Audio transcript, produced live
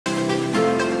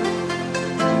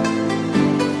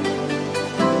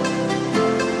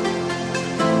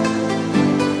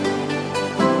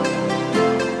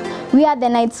We are the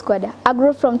Night Squad, a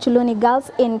group from Chuluni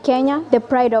Girls in Kenya, the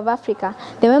pride of Africa.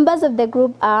 The members of the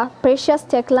group are Precious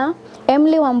Tekla,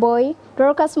 Emily Wamboi,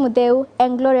 Dorcas Mudeu,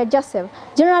 and Gloria Joseph.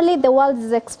 Generally, the world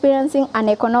is experiencing an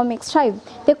economic strife.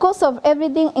 The cost of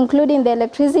everything, including the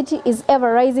electricity, is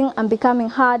ever rising and becoming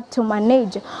hard to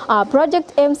manage. Our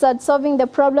project aims at solving the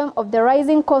problem of the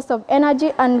rising cost of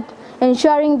energy and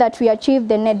ensuring that we achieve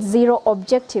the net zero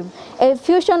objective. A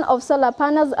fusion of solar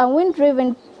panels and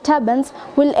wind-driven turbines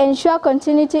will ensure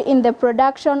continuity in the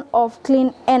production of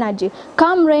clean energy.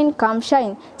 Come rain, come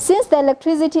shine. Since the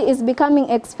electricity is becoming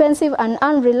expensive and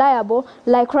unreliable,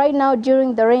 like right now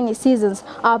during the rainy seasons,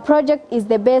 our project is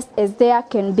the best as there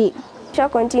can be. For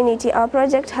continuity, our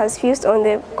project has fused on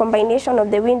the combination of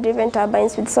the wind-driven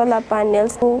turbines with solar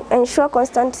panels to ensure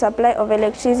constant supply of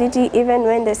electricity even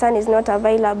when the sun is not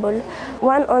available.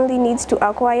 One only needs to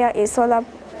acquire a solar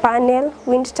panel,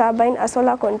 wind turbine, a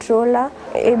solar controller,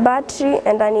 a battery,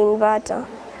 and an inverter.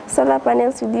 Solar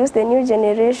panels will use the new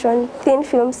generation thin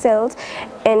film cells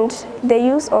and the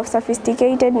use of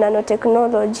sophisticated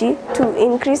nanotechnology to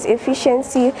increase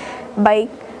efficiency by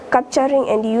capturing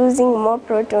and using more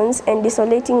protons and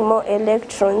isolating more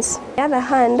electrons. On the other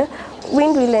hand,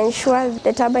 wind will ensure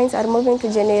the turbines are moving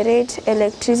to generate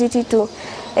electricity too.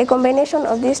 A combination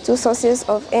of these two sources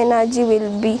of energy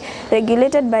will be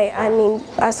regulated by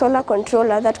a solar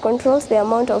controller that controls the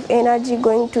amount of energy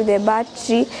going to the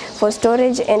battery for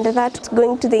storage and that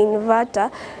going to the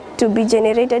inverter to be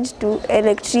generated to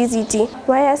electricity.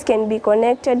 Wires can be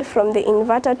connected from the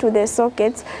inverter to the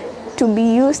sockets to be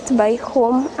used by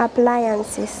home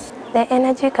appliances. The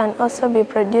energy can also be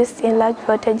produced in large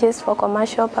voltages for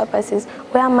commercial purposes,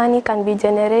 where money can be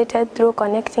generated through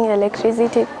connecting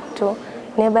electricity to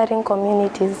neighboring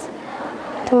communities.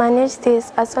 To manage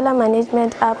this, a solar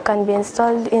management app can be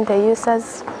installed in the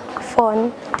user's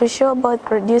phone to show both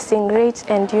producing rate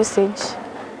and usage.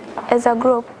 As a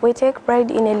group, we take pride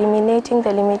in eliminating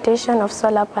the limitation of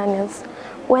solar panels.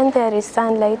 When there is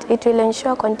sunlight, it will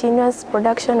ensure continuous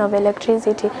production of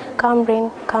electricity, come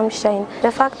rain, come shine.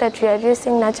 The fact that we are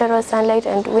using natural sunlight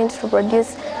and wind to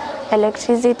produce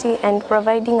electricity and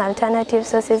providing alternative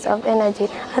sources of energy,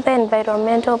 other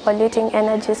environmental polluting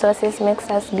energy sources, makes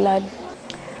us glad.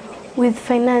 With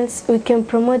finance, we can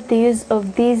promote the use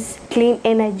of this clean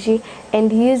energy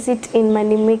and use it in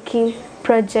money-making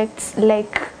projects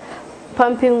like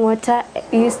pumping water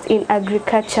used in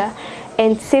agriculture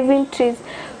and saving trees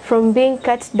from being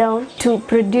cut down to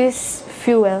produce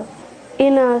fuel.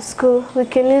 In our school, we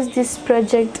can use this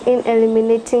project in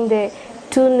eliminating the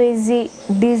too noisy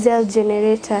diesel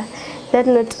generator that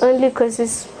not only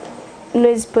causes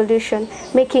noise pollution,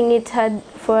 making it hard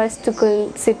for us to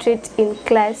concentrate in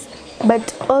class,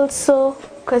 but also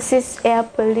causes air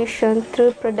pollution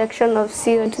through production of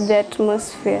CO2 to the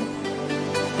atmosphere.